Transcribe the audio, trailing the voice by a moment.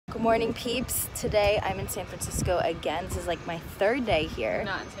Morning peeps. Today I'm in San Francisco again. This is like my third day here. You're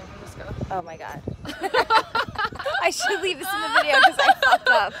not in San Francisco. Oh my god. I should leave this in the video because I fucked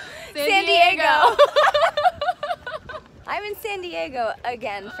up. San Diego. I'm in San Diego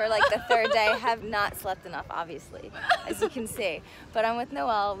again for like the third day. I have not slept enough, obviously, as you can see. But I'm with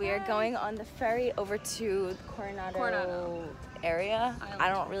Noelle. We are going on the ferry over to Coronado area. I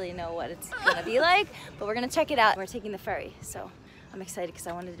don't really know what it's gonna be like, but we're gonna check it out. We're taking the ferry, so I'm excited because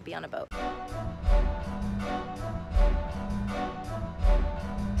I wanted to be on a boat.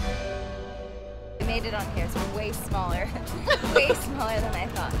 We made it on here. It's way smaller, way smaller than I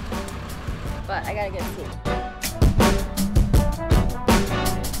thought. But I gotta get a seat.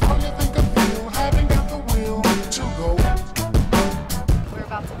 We're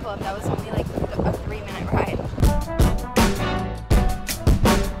about to pull up. That was only like a 3-minute ride.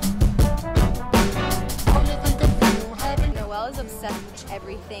 Noelle is obsessed with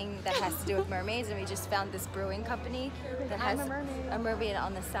everything that has to do with mermaids, and we just found this brewing company that has a mermaid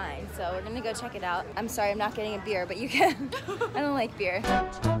on the sign. So we're gonna go check it out. I'm sorry I'm not getting a beer, but you can. I don't like beer. I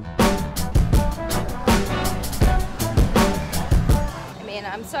mean,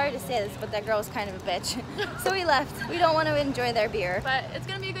 I'm sorry to say this, but that girl was kind of a bitch. So we left. We don't want to enjoy their beer. But it's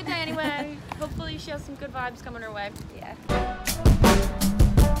gonna be a good day anyway. Hopefully she has some good vibes coming her way. Yeah.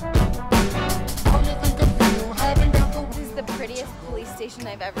 This is the prettiest police station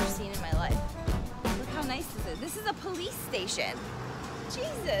I've ever seen in my life. Look how nice this is. This is a police station.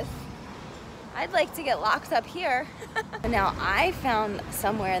 Jesus. I'd like to get locked up here. Now I found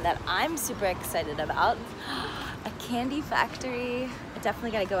somewhere that I'm super excited about. A candy factory. I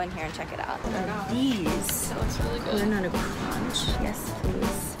definitely gotta go in here and check it out. These. That looks really good. Coconut crunch. Yes,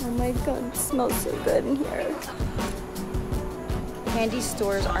 please. Oh my god, it smells so good in here. Candy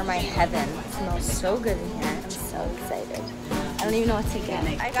stores are my heaven. It smells so good in here. I'm so excited. I don't even know what to get.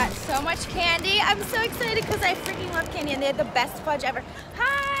 I got so much candy. I'm so excited because I freaking love candy and they had the best fudge ever.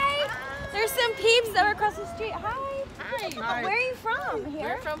 Hi! There's some peeps that are across the street. Hi! Hi. Where are you from?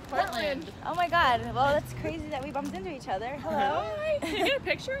 Here? We're from Portland. Oh my god. Well, that's crazy that we bumped into each other. Hello. Hi. Can you get a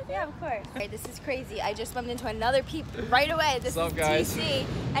picture with you? Yeah, of course. Okay, this is crazy. I just bumped into another peep right away. This What's is up, guys? TC.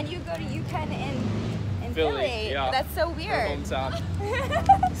 And you go to UPenn in Philly. Yeah. That's so Our weird. hometown.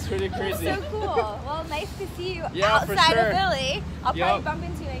 It's pretty crazy. So cool. Well, nice to see you Yeah, for outside sure. of Philly. I'll probably bump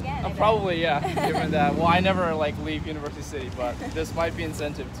into you again. I bet. Probably, yeah. Given that, well, I never like leave University City, but this might be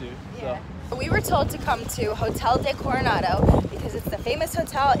incentive too. Yeah. We were told to come to Hotel de Coronado because it's the famous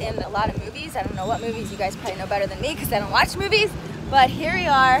hotel in a lot of movies. I don't know what movies. You guys probably know better than me because I don't watch movies. But here we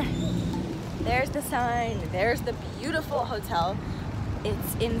are. There's the sign. There's the beautiful hotel.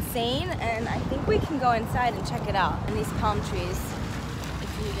 It's insane, and I think we can go inside and check it out. And these palm trees, if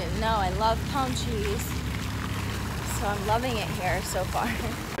you didn't know, I love palm trees. So I'm loving it here so far.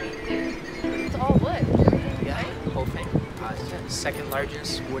 It's all wood. Yeah, the whole thing. It's the second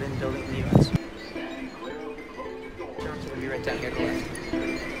largest wooden building in the U.S. It'll be right down here to the left.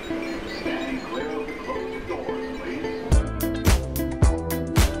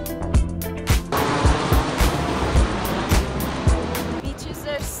 Beaches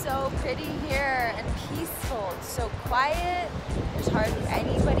are so pretty here and peaceful. It's so quiet. There's hardly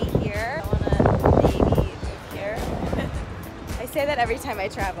anybody here. I want to maybe move here. I say that every time I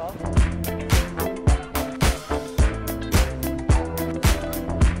travel.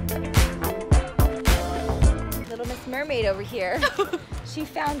 Little Miss Mermaid over here. She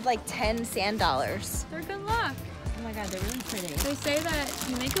found like 10 sand dollars. They're good luck. Oh my god, they're really pretty. They say that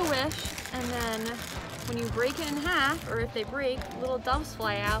you make a wish and then when you break it in half, or if they break, little doves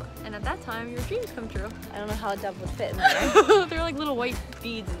fly out, and at that time your dreams come true. I don't know how a dove would fit in there. They're like little white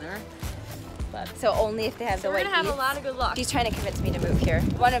beads in there. But so only if they have the We're white gonna have beads. a lot of good luck. She's trying to convince me to move here.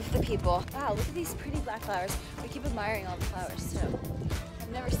 One of the people. Wow, look at these pretty black flowers. We keep admiring all the flowers too.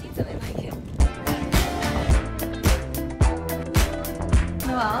 I've never seen something like it.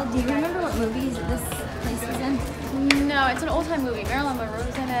 Noelle, do you remember what movies this place is in? No, it's an old time movie. Marilyn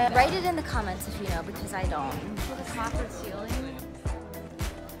Monroe's in it. Write it in the comments if you know, because I don't. With a coppered ceiling.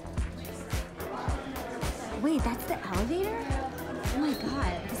 Wait, that's the elevator? Oh my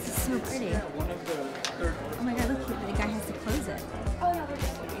god, this is so pretty. Oh my god, look, the guy has to close it. Oh no, we're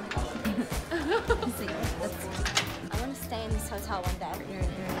just waiting. I want to stay in this hotel one day.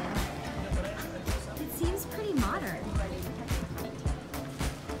 It seems pretty modern.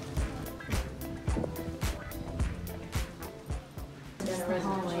 This is the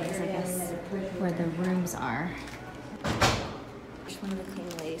hallways, I guess, where the rooms are. One of the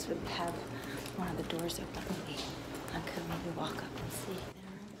cleaning ladies would have one of the doors open. I could maybe walk up and see.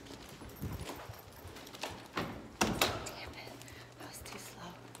 Damn it, I was too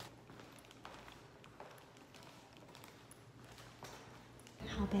slow.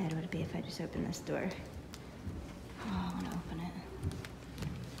 How bad would it be if I just opened this door? Oh, I want to open it.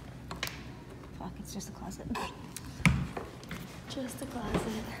 Fuck, it's just a closet. Just a closet.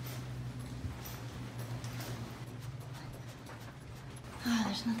 Oh,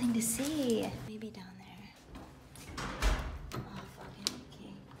 there's nothing to see. Maybe down there. Oh, fucking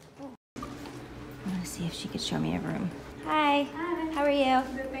okay. Oh. I want to see if she could show me a room. Hi. Hi. How are you?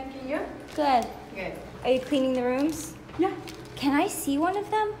 Good, thank you. You? Good. Good. Are you cleaning the rooms? Yeah. Can I see one of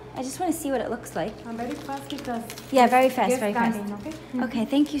them? I just want to see what it looks like. I'm very fast because Yeah, very fast, guests very come fast. in, okay? Okay,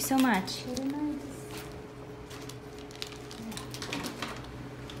 thank you so much. Very nice.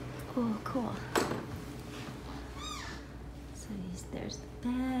 Oh, cool. So there's the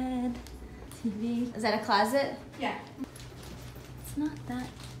bed, TV. Is that a closet? Yeah. It's not that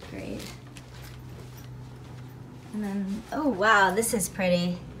great. And then, oh wow, this is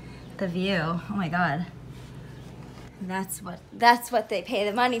pretty. The view, oh my God. That's what they pay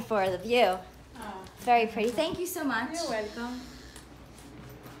the money for, the view. Oh. Very pretty. Thank you so much. You're welcome.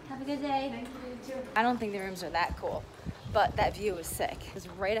 Have a good day. Thank you too. I don't think the rooms are that cool, but that view was sick. It was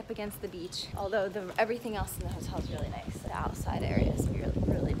right up against the beach, although everything else in the hotel is really nice. The outside area is really,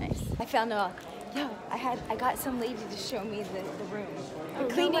 really nice. I found out, I got some lady to show me the room. Oh,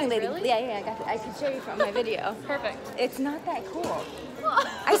 The cleaning no way, lady. really? Yeah, I could show you from my video. Perfect. It's not that cool.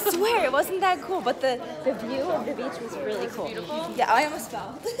 I swear it wasn't that cool, but the view of the beach was really cool. Beautiful. Yeah, I almost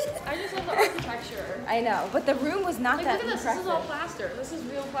fell. I just love the architecture. I know, but the room was not Like, that look at this. This is all impressive. plaster. This is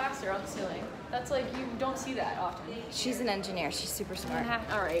real plaster on the ceiling. That's like, you don't see that often. She's an engineer. She's super smart.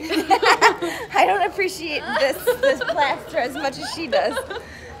 All right. I don't appreciate this plaster as much as she does.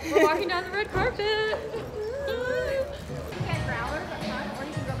 We're walking down the red carpet.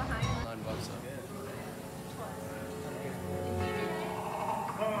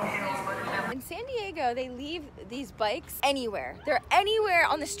 In San Diego, they leave these bikes anywhere. They're anywhere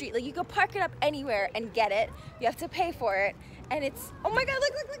on the street. Like, you can park it up anywhere and get it. You have to pay for it. And it's, oh my God,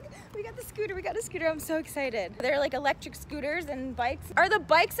 look. We got a scooter. I'm so excited. They're like electric scooters and bikes. Are the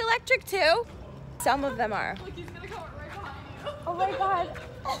bikes electric too? Some of them are. Look, he's gonna come right behind you. Oh my God.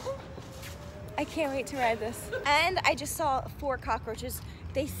 I can't wait to ride this. And I just saw 4 cockroaches.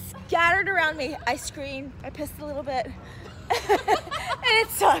 They scattered around me. I screamed, I pissed a little bit. And it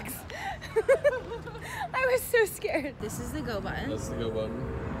sucks. I was so scared. This is the go button. That's the go button.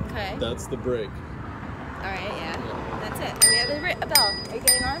 Okay. That's the brake. All right, yeah. That's it. And we have a bell. Are you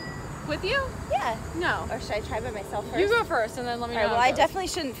getting on? With you? Yeah. No. Or should I try by myself first? You go first and then let me All know. right, well, how it I goes. definitely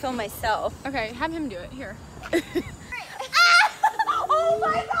shouldn't film myself. Okay, have him do it. Here. Oh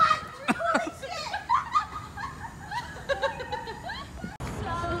my God! Holy shit!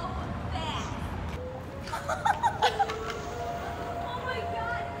 So fast. Oh my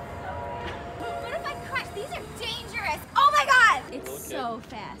God! What if I crash? These are dangerous. Oh my God! It's so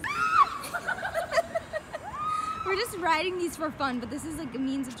fast. We're just riding these for fun, but this is like a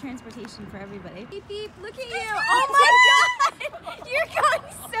means of transportation for everybody. Beep beep! Look at you! Oh my God! You're going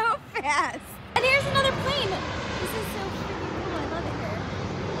so fast. And here's another plane. This is so freaking cool. I love it here.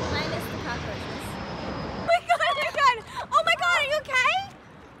 Minus the cockroaches. Oh my God! Oh my God! Oh my God! Are you okay?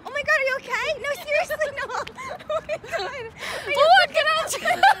 Oh my God! Are you okay? No, seriously, no. Oh my God! Oh, get out!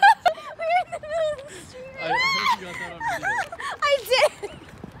 We're in the middle of the street. I heard you got that on video. I did.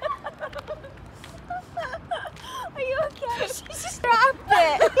 Are you okay? She just dropped it.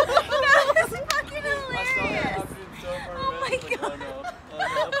 That was fucking I saw that hilarious. happening so far Oh away. my I was like, God. oh no.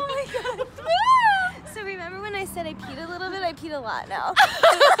 Oh my God. So remember when I said I peed a little bit? I peed a lot now.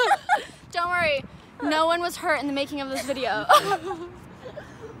 Don't worry. No one was hurt in the making of this video.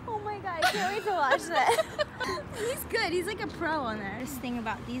 Oh my God, I can't wait to watch that. He's good. He's like a pro on that. This thing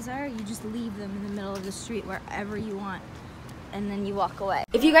about these are, you just leave them in the middle of the street wherever you want, and then you walk away.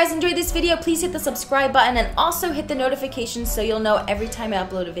 If you guys enjoyed this video, please hit the subscribe button and also hit the notifications so you'll know every time I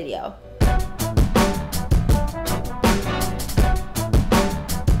upload a video.